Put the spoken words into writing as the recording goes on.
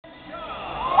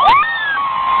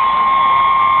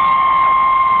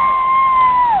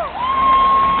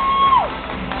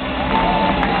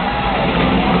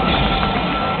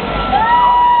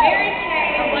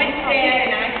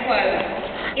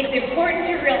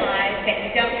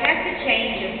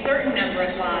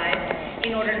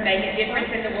make a difference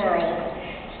in the world,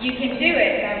 you can do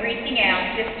it by reaching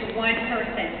out just to one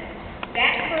person.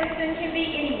 That person can be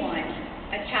anyone: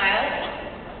 a child,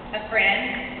 a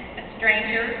friend, a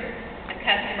stranger, a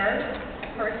customer, a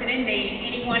person in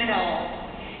need, anyone at all.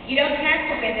 You don't have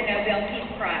to win the Nobel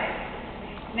Peace Prize.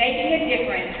 Making a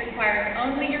difference requires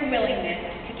only your willingness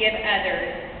to give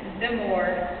others. The more,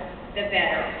 the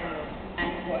better.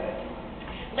 Unquote.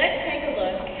 Let's take a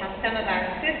look at how some of our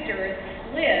sisters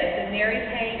live the Mary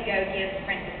Kay Go Give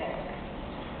principle.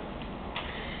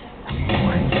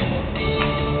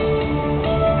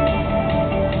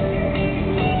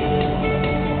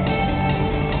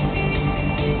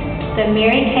 The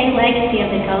Mary Kay legacy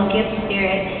of the Go Give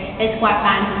spirit is what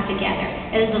binds us together.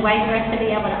 It is a way for us to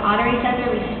be able to honor each other,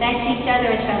 respect each other,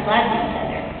 and show love to each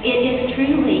other. It is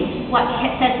truly what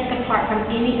sets us apart from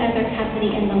any other company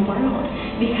in the world.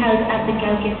 Because of the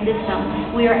Go Give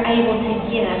system, we are able to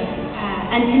give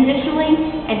unconditionally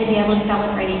and to be able to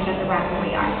celebrate each other right where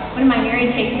we are. One of my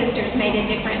Mary Kay sisters made a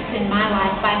difference in my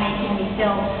life by making me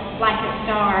feel like a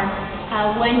star.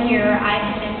 One year I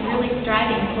had been really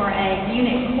striving for a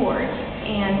unit court,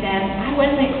 and I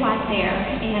wasn't quite there,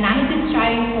 and I had been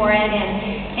striving for it,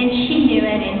 and she knew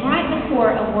it, and right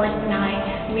before awards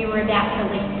night, we were about to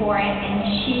leave for it, and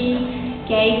she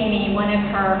gave me one of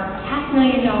her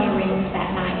 $500,000 rings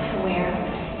that night to wear,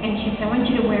 and she said, I want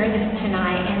you to wear this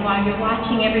tonight, and while you're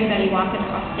watching everybody walk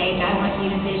across stage, I want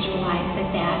you to visualize that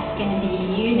that's going to be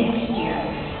you next year,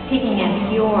 picking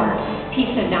up your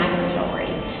piece of diamond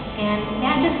jewelry. And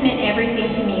that just meant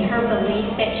everything to me. Her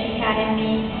belief that she had in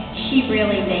me, she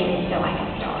really made me feel like a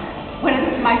star. One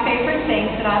of my favorite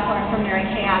things that I've learned from Mary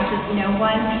Kay is no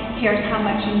one cares how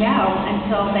much you know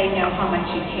until they know how much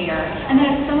you care. And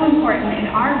that's so important in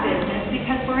our business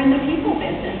because we're in the people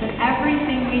business, and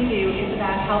everything we do is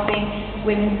about helping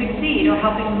women succeed or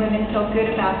helping women feel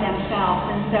good about themselves.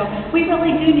 And so we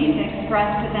really do need to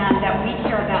express to them that we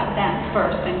care about them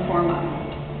first and foremost.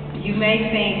 You may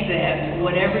think that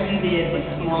whatever you did was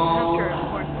small,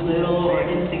 little, or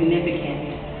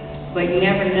insignificant, but you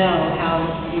never know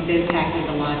how you've impacted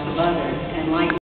the lives of others. And like